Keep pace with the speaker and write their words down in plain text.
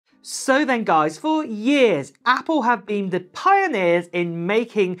So then guys, for years, Apple have been the pioneers in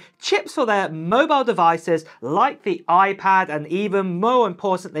making chips for their mobile devices like the iPad and even more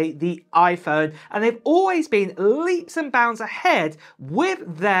importantly, the iPhone. And they've always been leaps and bounds ahead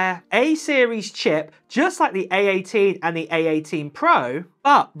with their A series chip, just like the A18 and the A18 Pro.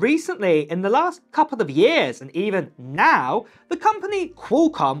 But recently, in the last couple of years, and even now, the company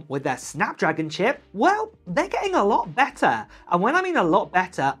Qualcomm with their Snapdragon chip, well, they're getting a lot better. And when I mean a lot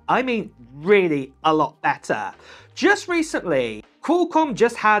better, I mean really a lot better. Just recently, Qualcomm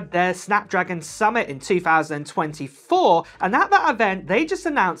just had their Snapdragon Summit in 2024, and at that event, they just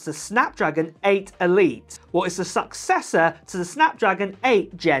announced the Snapdragon 8 Elite, what is the successor to the Snapdragon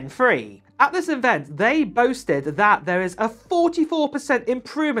 8 Gen 3. At this event, they boasted that there is a 44%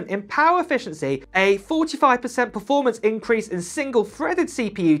 improvement in power efficiency, a 45% performance increase in single-threaded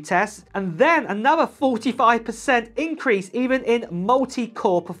CPU tests, and then another 45% increase even in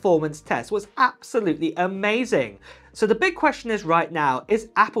multi-core performance tests. Was absolutely amazing. So the big question is right now, is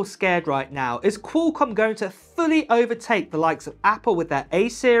Apple scared right now? Is Qualcomm going to fully overtake the likes of Apple with their A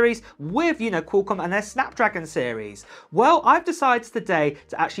series with, Qualcomm and their Snapdragon series? Well, I've decided today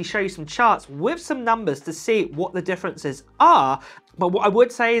to actually show you some charts with some numbers to see what the differences are. But what I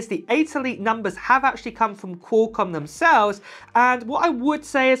would say is the 8 Elite numbers have actually come from Qualcomm themselves, and what I would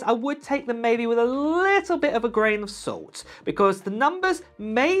say is I would take them maybe with a little bit of a grain of salt, because the numbers,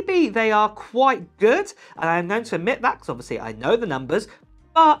 maybe they are quite good, and I'm going to admit that because obviously I know the numbers.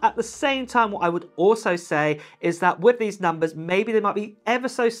 But at the same time, what I would also say is that with these numbers, maybe they might be ever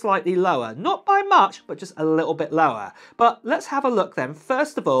so slightly lower. Not by much, but just a little bit lower. But let's have a look then,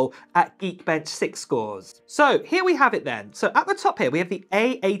 first of all, at Geekbench 6 scores. So here we have it then. So at the top here, we have the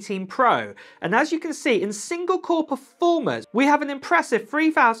A18 Pro. And as you can see, in single core performance, we have an impressive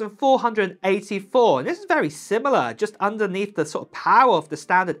 3,484. And this is very similar, just underneath the sort of power of the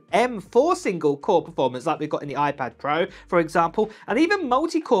standard M4 single core performance like we've got in the iPad Pro, for example. And even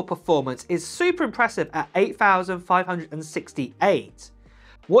multi-core performance is super impressive at 8,568.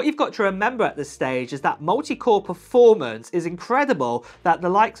 What you've got to remember at this stage is that multi-core performance is incredible, that the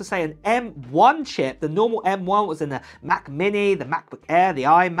likes of, say, an M1 chip, the normal M1 was in the Mac Mini, the MacBook Air, the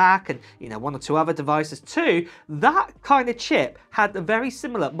iMac, and one or two other devices too. That kind of chip had a very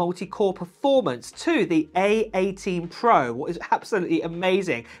similar multi-core performance to the A18 Pro, what is absolutely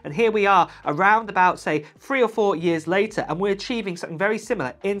amazing. And here we are around about, say, 3 or 4 years later, and we're achieving something very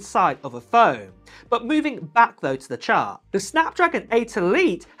similar inside of a phone. But moving back though to the chart, the Snapdragon 8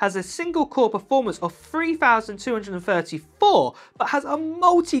 Elite has a single core performance of 3,234, but has a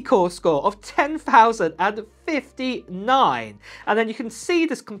multi-core score of 10,059. And then you can see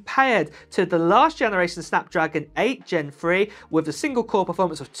this compared to the last generation Snapdragon 8 Gen 3 with the single core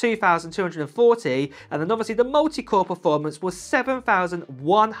performance of 2,240, and then obviously the multi-core performance was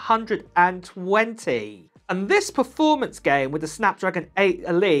 7,120. And this performance gain with the Snapdragon 8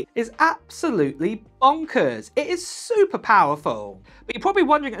 Elite is absolutely bonkers. It is super powerful. But you're probably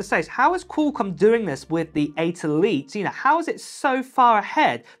wondering at this stage, how is Qualcomm doing this with the 8 Elite? How is it so far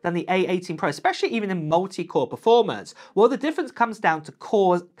ahead than the A18 Pro, especially even in multi-core performance? Well, the difference comes down to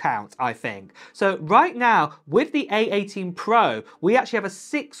core count, I think. So right now, with the A18 Pro, we actually have a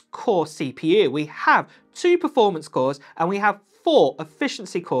 6-core CPU. We have 2 performance cores, and we have 4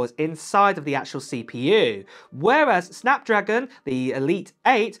 efficiency cores inside of the actual CPU. Whereas Snapdragon, the Elite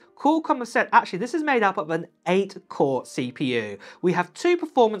 8, Qualcomm have said actually this is made up of an 8-core CPU. We have 2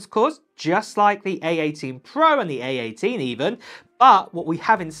 performance cores, just like the A18 Pro and the A18 even, but what we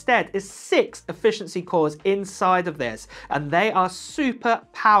have instead is 6 efficiency cores inside of this, and they are super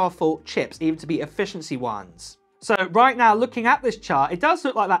powerful chips, even to be efficiency ones. So right now, looking at this chart, it does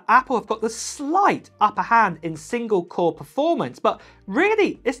look like that Apple have got the slight upper hand in single core performance, but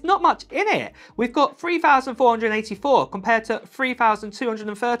really, it's not much in it. We've got 3,484 compared to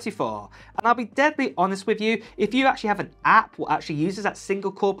 3,234. And I'll be deadly honest with you, if you actually have an app that actually uses that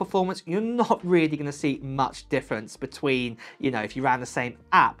single core performance, you're not really going to see much difference between, if you ran the same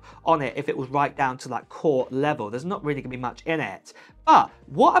app on it, if it was right down to like core level, there's not really going to be much in it. But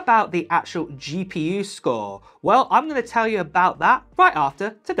what about the actual GPU score? Well, I'm going to tell you about that right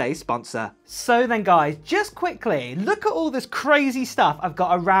after today's sponsor. So then guys, just quickly, look at all this crazy stuff I've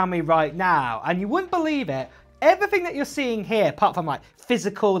got around me right now, and you wouldn't believe it. Everything that you're seeing here, apart from like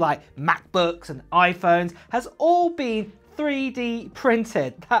physical like MacBooks and iPhones, has all been 3D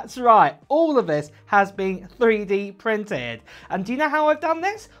printed. That's right, all of this has been 3D printed. And do you know how I've done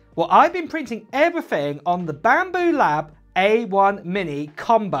this? Well, I've been printing everything on the Bamboo Lab A1 Mini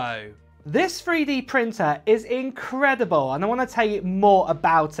Combo. This 3D printer is incredible and I want to tell you more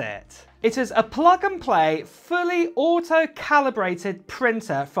about it. It is a plug and play, fully auto-calibrated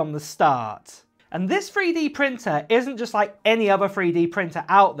printer from the start. And this 3D printer isn't just like any other 3D printer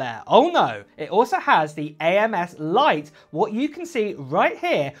out there. Oh no, it also has the AMS light, what you can see right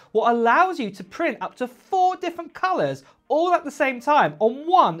here, what allows you to print up to 4 different colors all at the same time on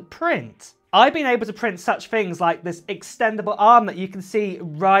one print. I've been able to print such things like this extendable arm that you can see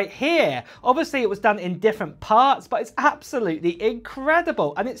right here. Obviously it was done in different parts, but it's absolutely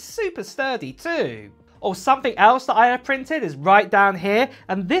incredible and it's super sturdy too. Or something else that I have printed is right down here,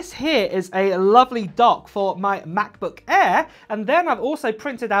 and this here is a lovely dock for my MacBook Air, and then I've also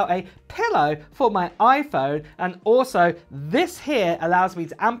printed out a pillow for my iPhone, and also this here allows me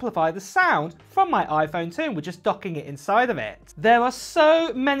to amplify the sound from my iPhone too, and we're just docking it inside of it. There are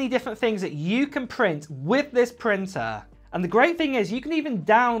so many different things that you can print with this printer. And the great thing is you can even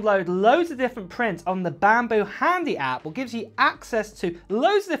download loads of different prints on the Bamboo Handy app, which gives you access to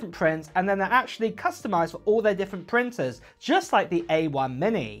loads of different prints, and then they're actually customized for all their different printers, just like the A1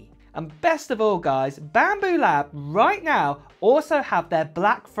 Mini. And best of all guys, Bamboo Lab right now also have their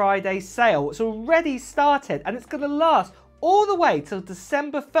Black Friday sale. It's already started and it's going to last all the way till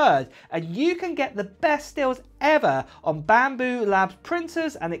December 3rd, and you can get the best deals ever on Bamboo Labs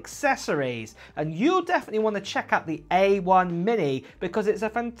printers and accessories. And you'll definitely want to check out the A1 Mini because it's a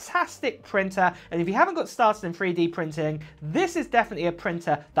fantastic printer, and if you haven't got started in 3D printing, this is definitely a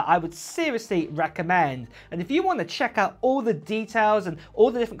printer that I would seriously recommend. And if you want to check out all the details and all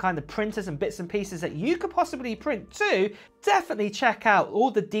the different kind of printers and bits and pieces that you could possibly print too, definitely check out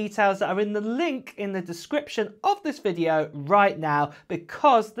all the details that are in the link in the description of this video right now,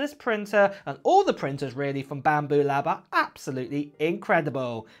 because this printer and all the printers really from Bamboo Lab are absolutely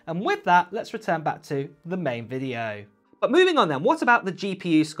incredible. And with that, let's return back to the main video. But moving on then, what about the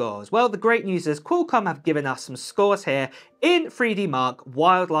GPU scores? Well, the great news is Qualcomm have given us some scores here in 3D Mark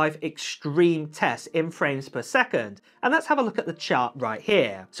Wildlife Extreme Test in frames per second. And let's have a look at the chart right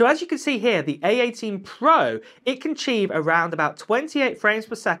here. So as you can see here, the A18 Pro, it can achieve around about 28 frames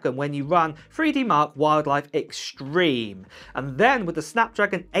per second when you run 3D Mark Wildlife Extreme. And then with the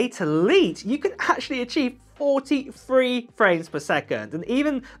Snapdragon 8 Elite, you can actually achieve 43 frames per second. And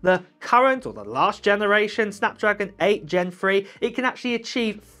even the current or the last generation Snapdragon 8 Gen 3, it can actually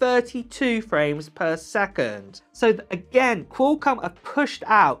achieve 32 frames per second. So again, Qualcomm have pushed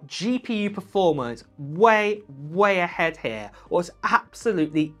out GPU performance way ahead here. What's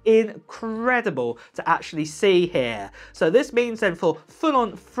absolutely incredible to actually see here. So this means then for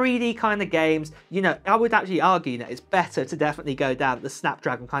full-on 3D kind of games, you know, I would actually argue that it's better to definitely go down the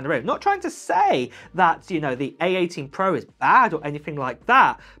Snapdragon kind of route. Not trying to say that, you know, the A18 Pro is bad or anything like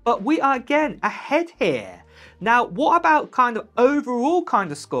that, but we are again ahead here. Now, what about kind of overall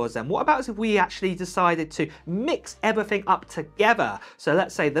kind of scores then? What about if we actually decided to mix everything up together? So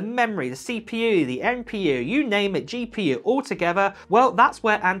let's say the memory, the CPU, the NPU, you name it, GPU all together. Well, that's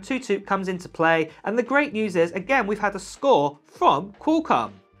where AnTuTu comes into play. And the great news is, again, we've had a score from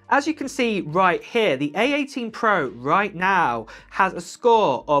Qualcomm. As you can see right here, the A18 Pro right now has a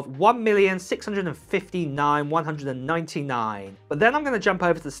score of 1,659,199. But then I'm going to jump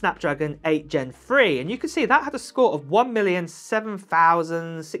over to the Snapdragon 8 Gen 3, and you can see that had a score of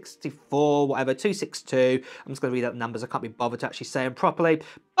 1,007,064, whatever, 262. I'm just going to read out the numbers. I can't be bothered to actually say them properly.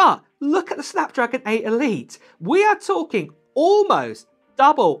 But look at the Snapdragon 8 Elite. We are talking almost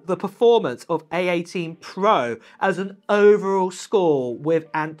double the performance of A18 Pro as an overall score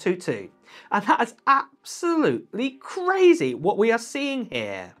with AnTuTu. And that is absolutely crazy what we are seeing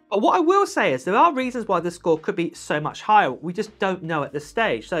here. But what I will say is there are reasons why the score could be so much higher. We just don't know at this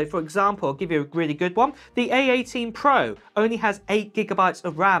stage. So for example, I'll give you a really good one. The A18 Pro only has 8 GB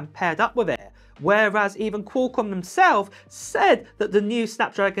of RAM paired up with it. Whereas even Qualcomm themselves said that the new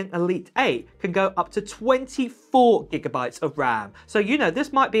Snapdragon Elite 8 can go up to 24 GB of RAM. So, you know,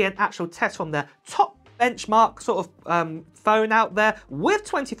 this might be an actual test from their top benchmark sort of phone out there with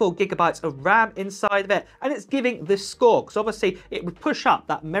 24 GB of RAM inside of it, and it's giving this score, because obviously it would push up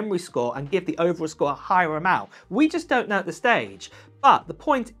that memory score and give the overall score a higher amount. We just don't know at the stage. But the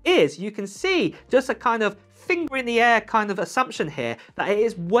point is, you can see just a kind of finger in the air kind of assumption here that it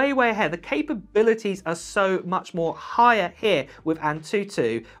is way ahead. The capabilities are so much more higher here with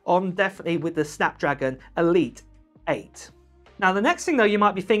AnTuTu on definitely with the Snapdragon Elite 8. Now, the next thing though you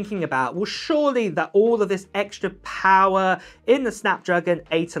might be thinking about, well, surely that all of this extra power in the Snapdragon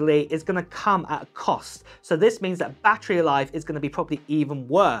 8 Elite is going to come at a cost. So this means that battery life is going to be probably even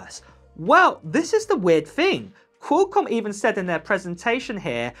worse. Well, this is the weird thing. Qualcomm even said in their presentation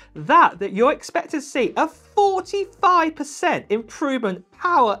here that you're expected to see a 45% improvement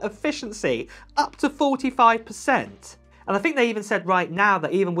power efficiency, up to 45%. And I think they even said right now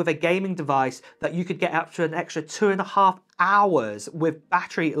that even with a gaming device that you could get up to an extra 2.5 hours with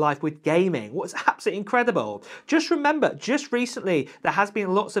battery life with gaming. What's absolutely incredible. Just remember, just recently, there has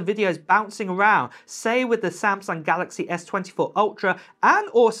been lots of videos bouncing around, say with the Samsung Galaxy S24 Ultra and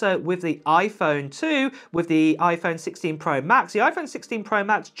also with the iPhone 2, with the iPhone 16 Pro Max. The iPhone 16 Pro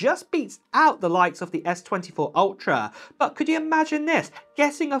Max just beats out the likes of the S24 Ultra. But could you imagine this?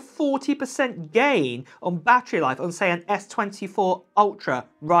 Getting a 40% gain on battery life on, say, an S24 Ultra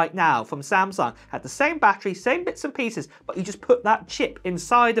right now from Samsung. Had the same battery, same bits and pieces, but you just put that chip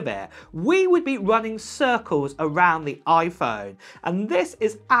inside of it. We would be running circles around the iPhone. And this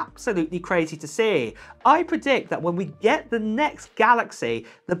is absolutely crazy to see. I predict that when we get the next Galaxy,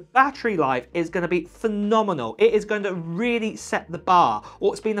 the battery life is going to be phenomenal. It is going to really set the bar.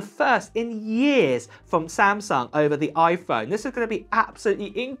 Or it's been the first in years from Samsung over the iPhone. This is going to be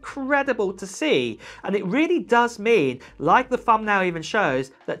absolutely incredible to see. And it really does mean, like the thumbnail even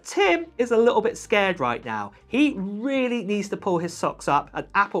shows, that Tim is a little bit scared right now. He really needs to pull his socks up, and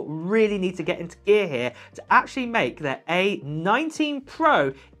Apple really need to get into gear here to actually make their A18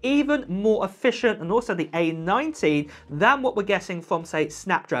 Pro even more efficient, and also the A19, than what we're getting from, say,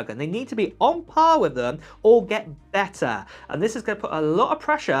 Snapdragon. They need to be on par with them or get better. And this is going to put a lot of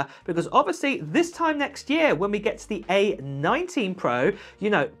pressure, because obviously this time next year when we get to the A19 Pro,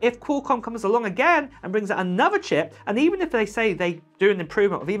 you know, if Qualcomm comes along again and brings out another chip, and even if they say they do an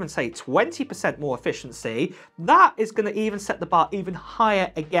improvement of even, say, 20% more efficiency, that is going to even set the bar even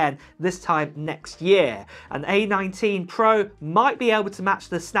higher again this time next year. And A19 Pro might be able to match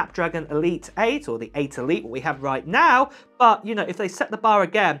the Snapdragon Elite 8 or the 8 Elite, what we have right now, but, you know, if they set the bar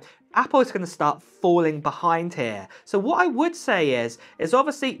again, Apple is going to start falling behind here. So what I would say is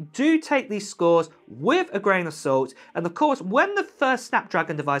obviously do take these scores with a grain of salt. And of course, when the first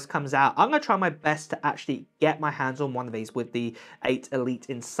Snapdragon device comes out, I'm going to try my best to actually get my hands on one of these with the 8 Elite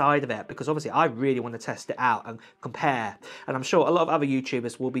inside of it, because obviously I really want to test it out and compare. And I'm sure a lot of other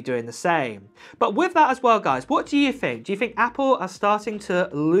YouTubers will be doing the same. But with that as well, guys, what do you think? Do you think Apple are starting to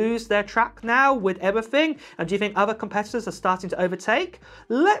lose their track now with everything? And do you think other competitors are starting to overtake?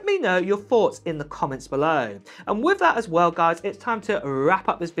 Let me know your thoughts in the comments below. And with that as well, guys, it's time to wrap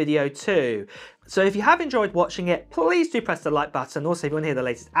up this video too. So if you have enjoyed watching it, please do press the like button. Also, if you want to hear the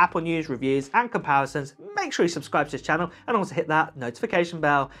latest Apple news, reviews and comparisons, make sure you subscribe to this channel and also hit that notification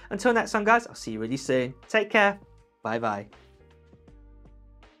bell. Until next time, guys, I'll see you really soon. Take care. Bye bye.